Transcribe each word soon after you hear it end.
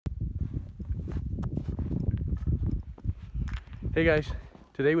Hey guys,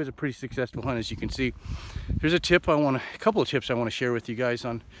 today was a pretty successful hunt. As you can see, there's a couple of tips I want to share with you guys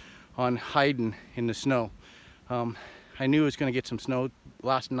on hiding in the snow. I knew it was going to get some snow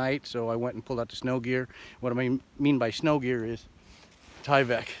last night, so I went and pulled out the snow gear. What I mean by snow gear is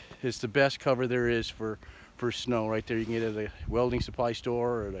Tyvek is the best cover there is for snow. Right there, you can get it at a welding supply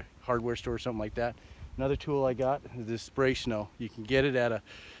store or the hardware store or something like that. Another tool I got is this spray snow. You can get it at a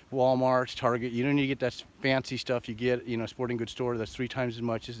Walmart, Target. You don't need to get that fancy stuff you get, sporting goods store that's 3 times as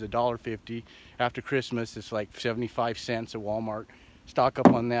much. It's $1.50. After Christmas, it's like 75 cents at Walmart. Stock up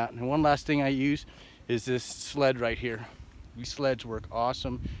on that. And one last thing I use is this sled right here. These sleds work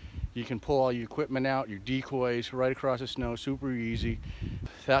awesome. You can pull all your equipment out, your decoys, right across the snow, super easy.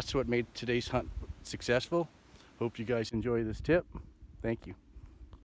 That's what made today's hunt successful. Hope you guys enjoy this tip. Thank you.